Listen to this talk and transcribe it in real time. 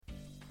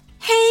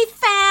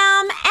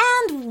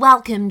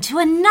welcome to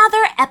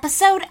another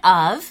episode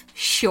of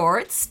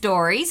Short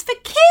Stories for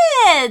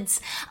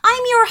Kids.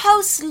 I'm your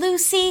host,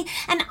 Lucy,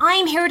 and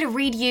I'm here to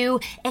read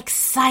you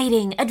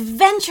exciting,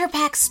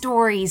 adventure-packed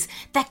stories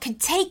that could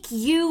take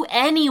you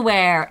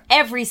anywhere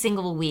every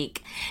single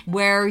week,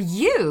 where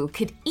you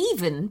could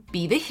even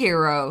be the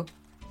hero.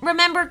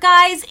 Remember,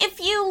 guys, if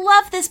you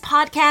love this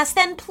podcast,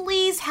 then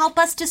please help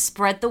us to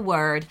spread the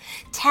word.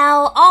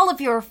 Tell all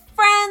of your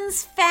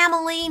friends,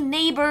 family,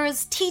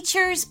 neighbors,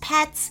 teachers,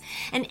 pets,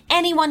 and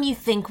anyone you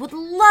think would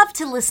love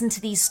to listen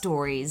to these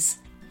stories.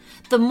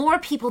 The more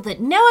people that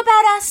know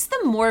about us,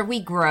 the more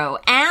we grow,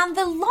 and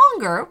the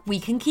longer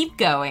we can keep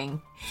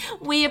going.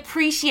 We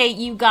appreciate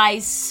you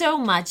guys so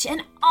much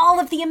and all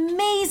of the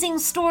amazing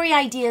story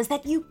ideas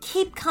that you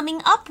keep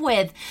coming up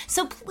with.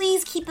 So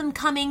please keep them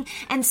coming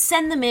and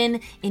send them in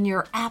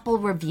your Apple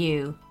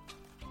review.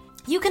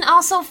 You can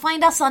also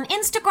find us on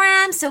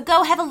Instagram, so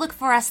go have a look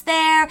for us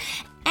there.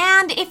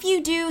 And if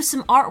you do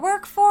some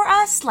artwork for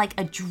us, like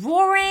a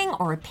drawing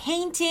or a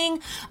painting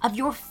of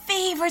your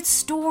favorite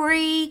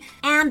story,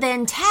 and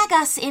then tag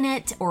us in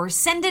it or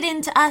send it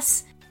in to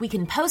us, we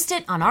can post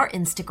it on our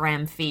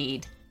Instagram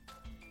feed.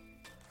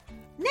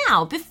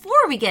 Now,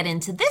 before we get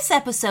into this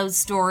episode's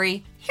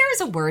story, here's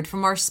a word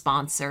from our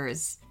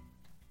sponsors.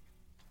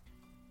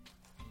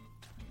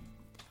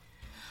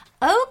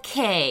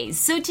 Okay,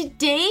 so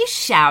today's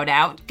shout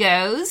out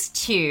goes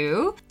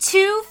to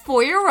 2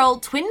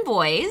 4-year-old twin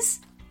boys,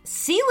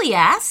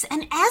 Celias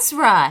and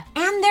Ezra,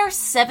 and their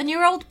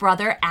 7-year-old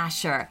brother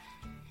Asher,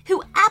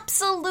 who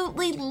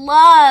absolutely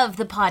love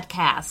the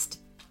podcast.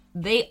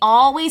 They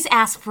always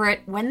ask for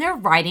it when they're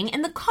riding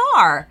in the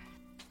car.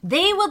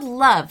 They would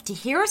love to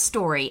hear a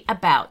story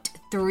about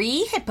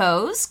 3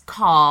 hippos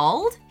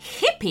called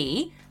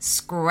Hippy,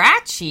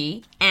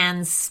 Scratchy,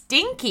 and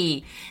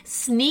Stinky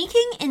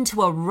sneaking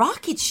into a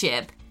rocket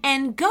ship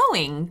and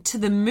going to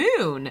the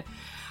moon.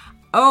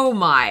 Oh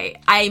my,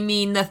 I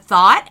mean the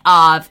thought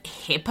of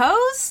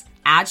hippos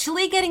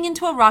actually getting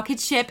into a rocket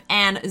ship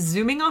and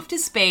zooming off to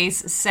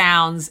space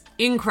sounds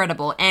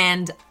incredible,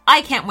 and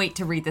I can't wait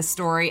to read this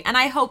story, and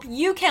I hope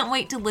you can't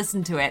wait to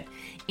listen to it.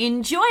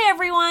 Enjoy,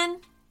 everyone!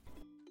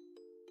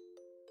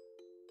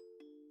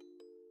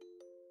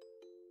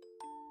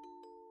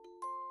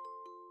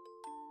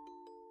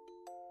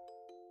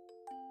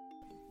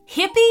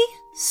 Hippy,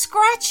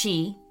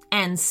 Scratchy,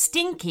 and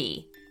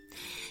Stinky.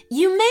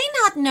 You may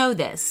not know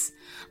this,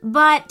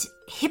 but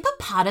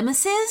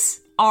hippopotamuses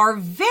are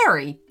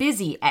very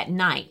busy at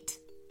night.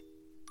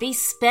 They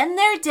spend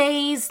their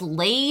days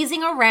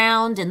lazing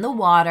around in the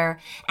water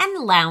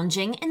and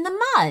lounging in the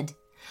mud.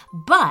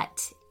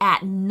 But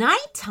at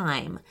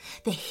nighttime,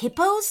 the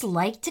hippos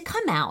like to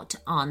come out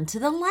onto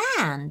the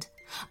land.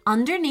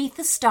 Underneath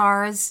the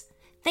stars,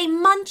 they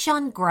munch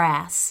on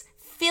grass,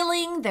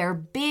 filling their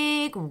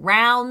big,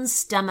 round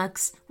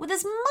stomachs with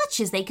as much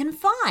as they can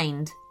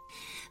find.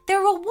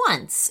 There were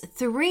once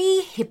 3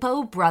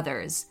 hippo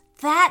brothers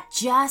that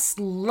just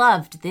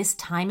loved this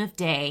time of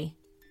day.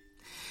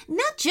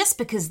 Not just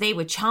because they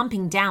were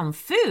chomping down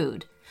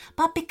food,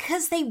 but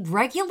because they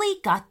regularly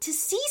got to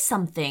see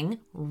something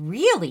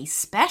really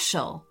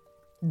special: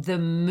 the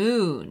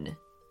moon.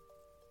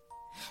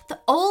 The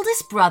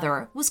oldest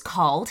brother was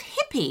called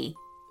Hippy.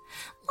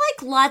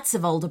 Like lots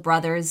of older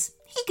brothers,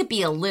 he could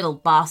be a little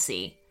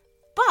bossy,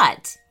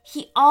 but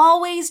he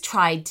always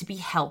tried to be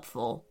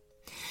helpful.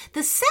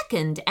 The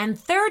second and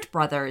third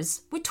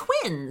brothers were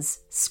twins,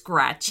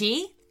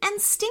 Scratchy and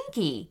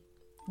Stinky.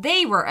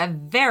 They were a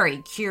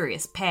very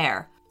curious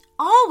pair,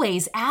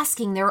 always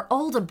asking their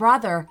older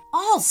brother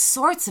all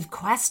sorts of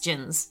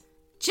questions,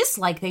 just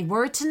like they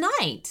were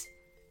tonight.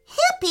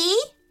 "Hippy,"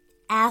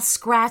 asked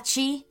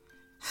Scratchy,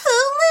 "who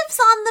lives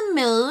on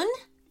the moon?"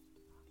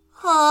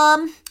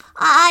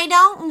 I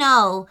don't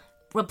know,"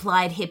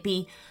 replied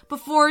Hippy,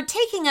 before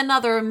taking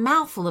another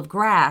mouthful of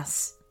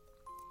grass.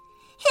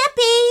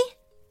 "Hippy,"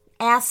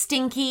 asked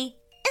Stinky,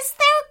 "is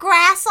there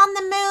grass on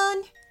the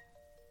moon?"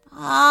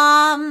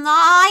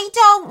 I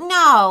don't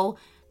know,"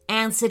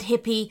 answered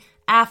Hippy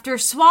after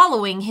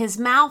swallowing his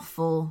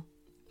mouthful.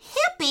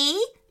 "Hippy,"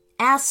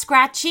 asked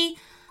Scratchy,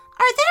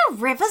 "are there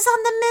rivers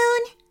on the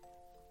moon?"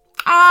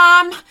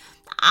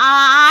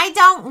 I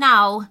don't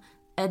know,"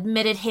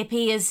 admitted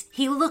Hippy as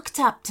he looked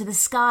up to the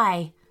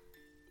sky.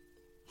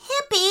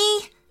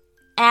 "Hippy,"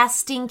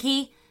 asked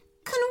Stinky,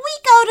 "can we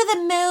go to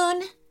the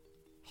moon?"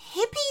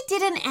 Hippy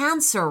didn't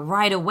answer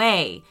right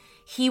away.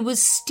 He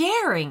was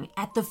staring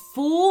at the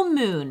full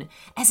moon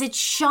as it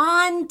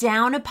shone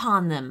down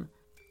upon them.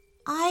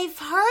 "I've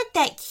heard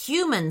that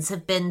humans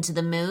have been to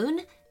the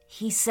moon,"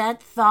 he said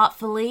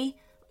thoughtfully,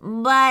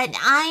 "but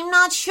I'm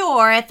not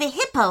sure if a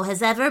hippo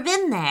has ever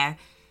been there."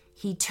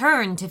 He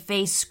turned to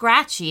face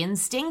Scratchy and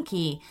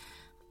Stinky.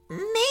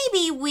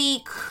 "Maybe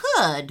we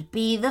could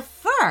be the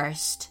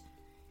first."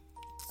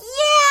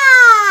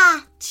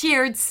 "Yeah!"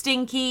 cheered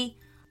Stinky.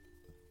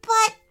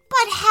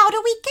 But how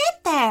do we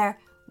get there?"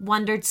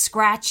 wondered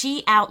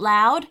Scratchy out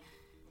loud.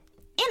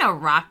 "In a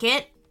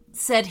rocket,"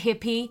 said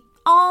Hippy,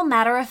 all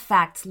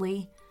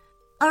matter-of-factly.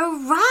 "A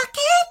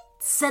rocket?"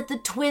 said the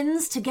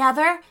twins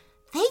together.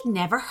 They'd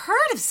never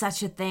heard of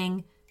such a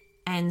thing.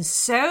 And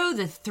so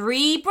the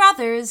three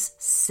brothers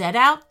set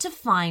out to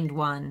find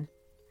one.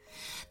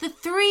 The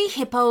three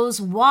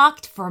hippos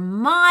walked for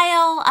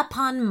mile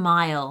upon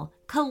mile,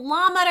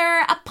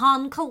 kilometer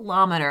upon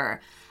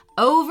kilometer,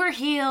 over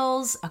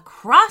hills,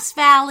 across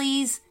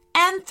valleys,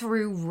 and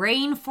through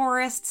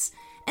rainforests,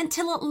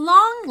 until at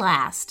long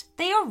last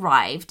they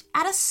arrived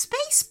at a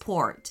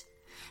spaceport.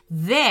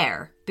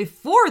 There,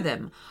 before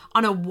them,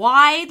 on a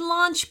wide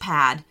launch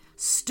pad,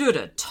 stood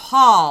a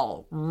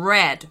tall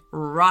red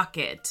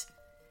rocket.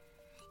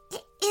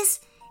 Is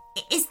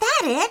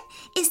that it?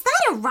 Is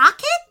that a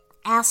rocket?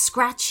 Asked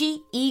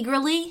Scratchy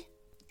eagerly.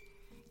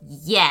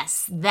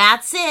 Yes,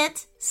 that's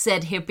it,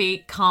 said Hippy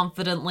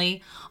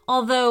confidently,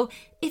 although,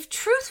 if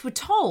truth were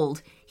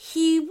told,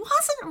 he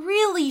wasn't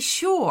really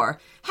sure,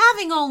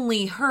 having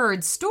only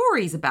heard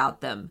stories about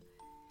them.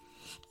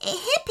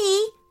 Hippy,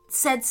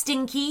 said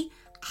Stinky,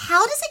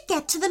 how does it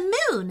get to the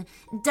moon?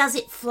 Does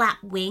it flap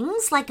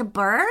wings like a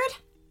bird?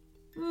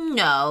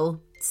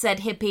 No,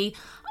 said Hippy.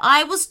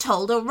 I was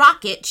told a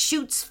rocket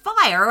shoots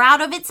fire out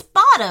of its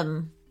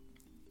bottom.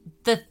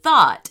 The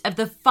thought of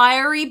the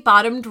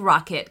fiery-bottomed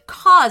rocket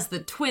caused the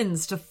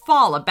twins to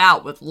fall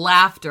about with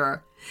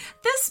laughter.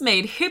 This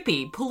made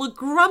Hippy pull a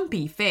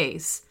grumpy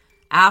face.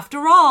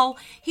 After all,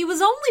 he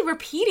was only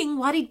repeating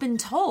what he'd been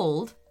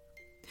told.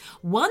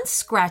 Once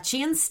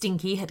Scratchy and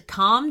Stinky had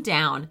calmed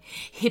down,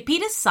 Hippy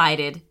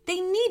decided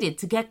they needed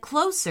to get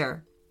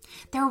closer.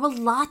 There were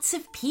lots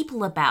of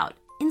people about,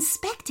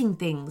 inspecting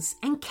things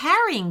and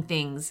carrying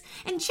things,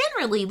 and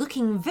generally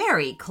looking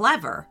very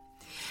clever.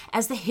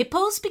 As the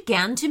hippos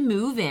began to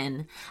move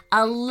in,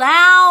 a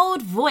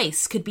loud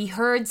voice could be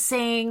heard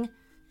saying,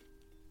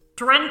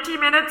 20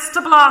 minutes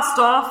to blast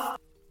off.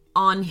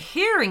 On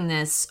hearing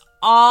this,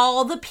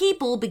 all the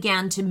people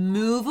began to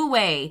move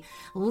away,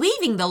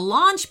 leaving the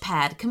launch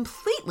pad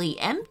completely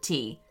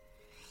empty.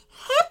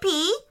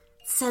 Hippy,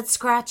 said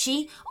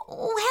Scratchy,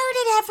 where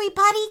did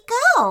everybody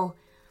go?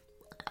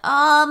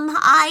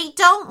 I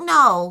don't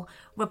know,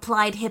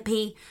 replied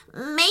Hippy.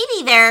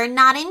 Maybe they're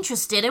not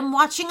interested in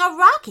watching a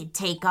rocket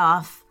take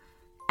off.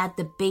 At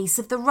the base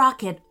of the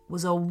rocket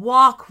was a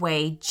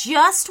walkway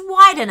just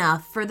wide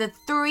enough for the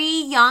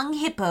three young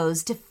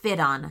hippos to fit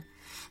on.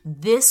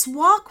 This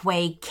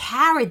walkway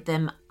carried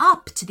them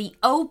up to the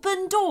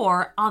open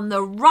door on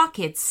the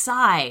rocket's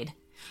side.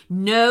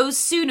 No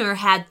sooner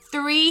had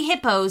three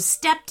hippos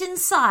stepped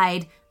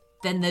inside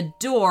than the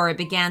door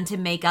began to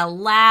make a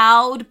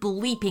loud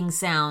bleeping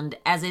sound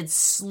as it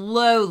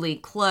slowly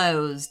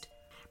closed.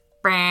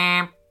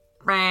 Bam,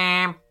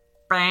 bam,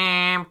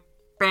 bam,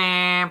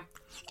 bam.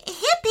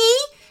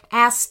 Hippy,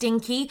 asked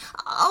Stinky,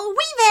 are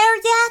we there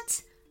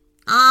yet?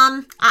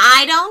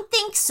 I don't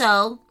think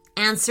so,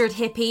 answered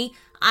Hippy.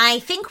 I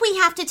think we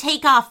have to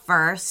take off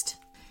first.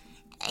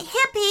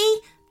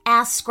 Hippy,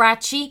 asked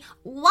Scratchy,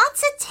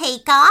 what's a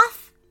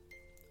takeoff?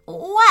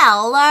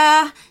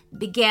 Well,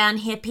 began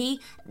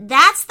Hippy,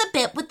 that's the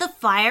bit with the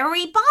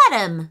fiery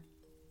bottom.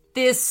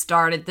 This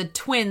started the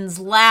twins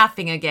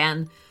laughing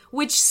again,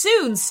 which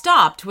soon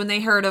stopped when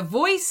they heard a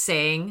voice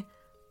saying,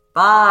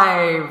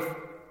 5,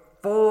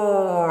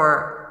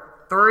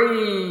 4,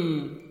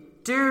 3,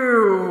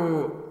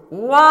 2,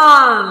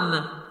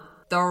 1.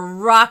 The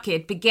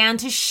rocket began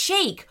to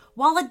shake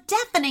while a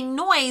deafening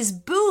noise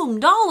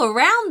boomed all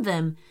around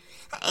them.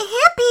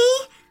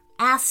 Hippy,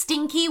 asked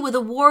Stinky with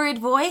a worried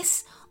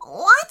voice,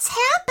 what's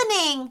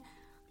happening?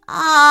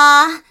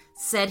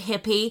 Said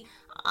Hippy,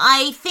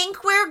 I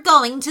think we're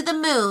going to the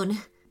moon.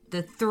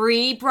 The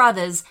three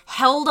brothers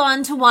held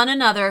on to one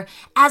another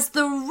as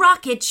the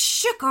rocket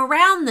shook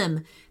around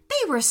them.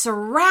 They were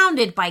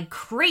surrounded by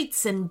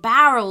crates and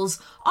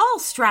barrels, all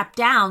strapped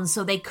down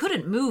so they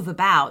couldn't move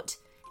about.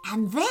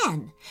 And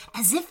then,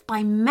 as if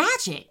by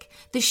magic,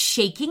 the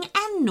shaking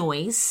and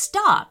noise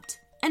stopped,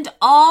 and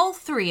all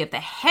three of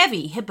the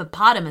heavy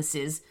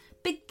hippopotamuses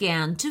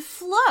began to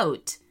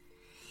float.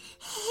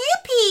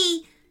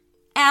 Hippy,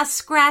 asked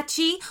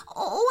Scratchy,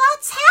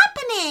 what's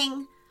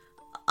happening?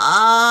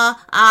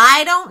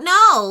 I don't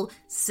know,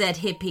 said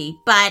Hippy,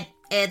 but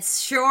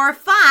it's sure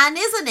fun,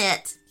 isn't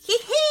it?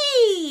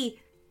 Hee-hee!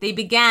 They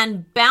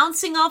began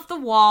bouncing off the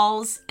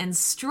walls and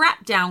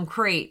strapped down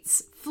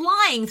crates,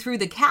 flying through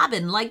the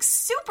cabin like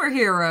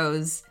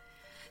superheroes.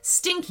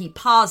 Stinky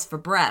paused for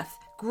breath,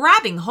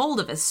 grabbing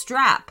hold of a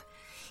strap.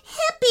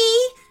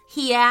 Hippy,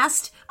 he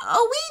asked,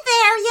 are we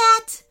there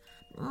yet?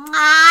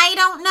 I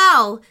don't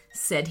know,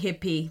 said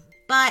Hippy,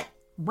 but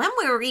when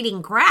we're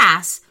eating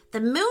grass,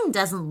 the moon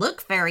doesn't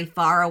look very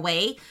far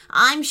away.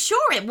 I'm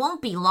sure it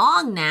won't be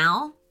long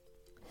now.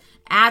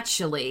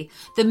 Actually,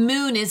 the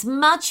moon is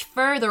much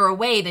further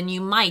away than you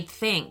might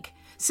think.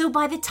 So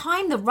by the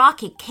time the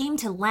rocket came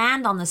to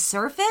land on the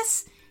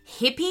surface,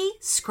 Hippy,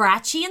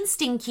 Scratchy, and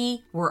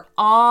Stinky were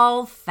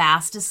all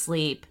fast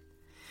asleep.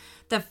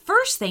 The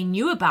first they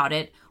knew about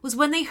it was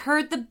when they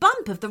heard the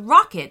bump of the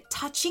rocket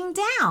touching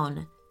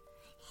down.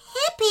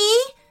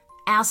 Hippy,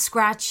 asked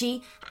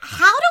Scratchy,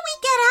 how do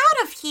we get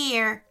out of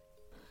here?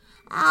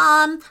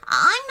 I'm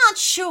not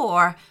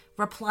sure,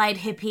 replied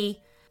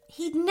Hippy.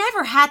 He'd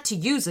never had to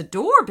use a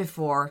door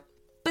before.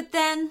 But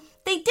then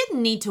they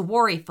didn't need to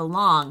worry for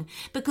long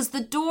because the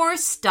door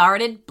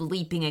started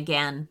bleeping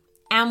again.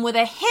 And with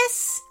a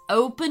hiss,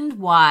 opened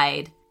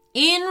wide.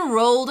 In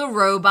rolled a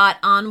robot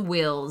on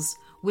wheels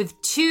with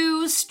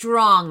 2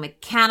 strong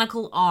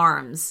mechanical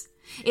arms.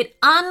 It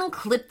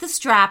unclipped the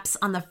straps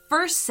on the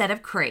first set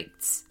of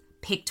crates,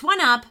 picked one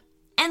up,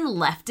 and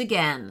left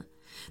again.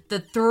 The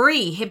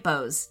 3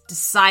 hippos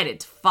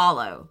decided to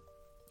follow.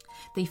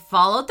 They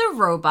followed the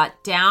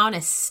robot down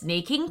a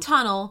snaking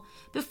tunnel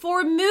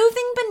before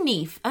moving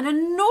beneath an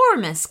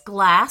enormous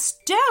glass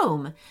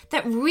dome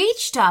that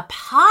reached up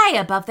high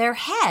above their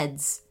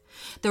heads.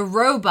 The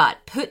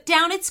robot put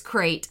down its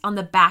crate on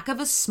the back of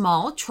a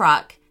small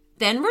truck,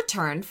 then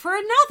returned for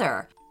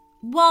another,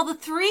 while the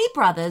 3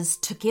 brothers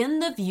took in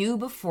the view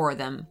before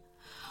them.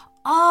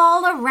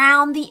 All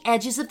around the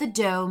edges of the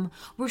dome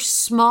were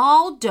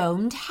small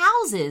domed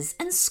houses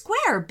and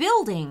square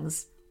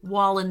buildings,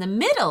 while in the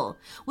middle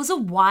was a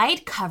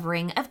wide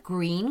covering of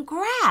green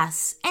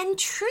grass and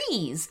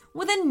trees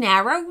with a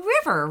narrow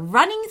river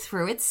running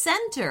through its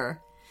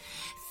center.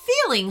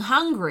 Feeling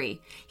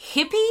hungry,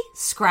 Hippy,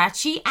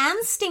 Scratchy,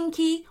 and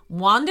Stinky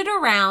wandered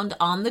around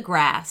on the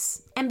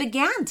grass and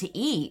began to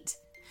eat.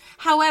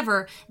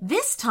 However,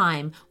 this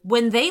time,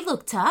 when they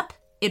looked up,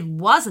 it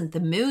wasn't the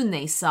moon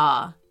they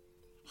saw.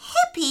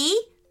 Hippy,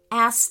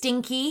 asked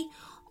Stinky,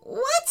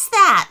 what's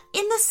that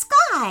in the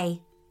sky?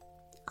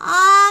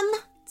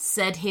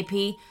 Said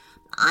Hippy.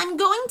 I'm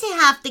going to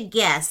have to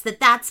guess that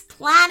that's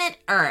planet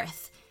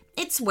Earth.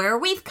 It's where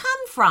we've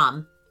come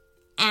from.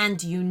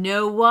 And you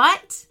know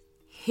what?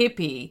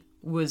 Hippy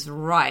was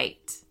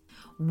right.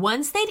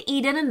 Once they'd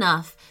eaten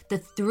enough, the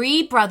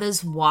 3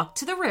 brothers walked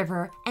to the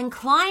river and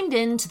climbed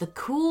into the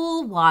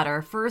cool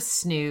water for a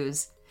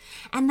snooze.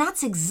 And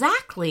that's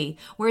exactly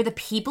where the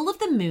people of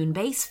the moon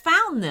base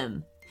found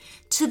them.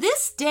 To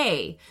this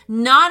day,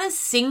 not a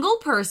single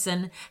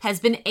person has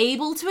been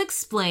able to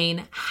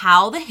explain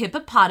how the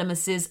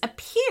hippopotamuses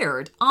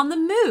appeared on the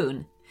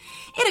moon.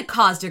 It had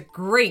caused a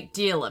great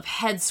deal of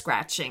head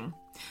scratching.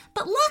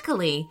 But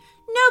luckily,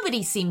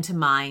 nobody seemed to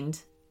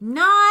mind.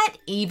 Not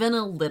even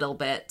a little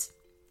bit.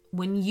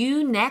 When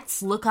you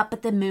next look up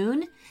at the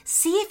moon,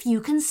 see if you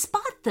can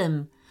spot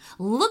them.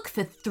 Look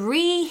for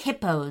 3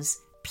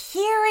 hippos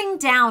peering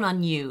down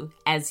on you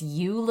as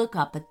you look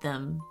up at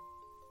them.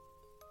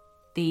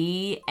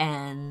 The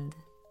end.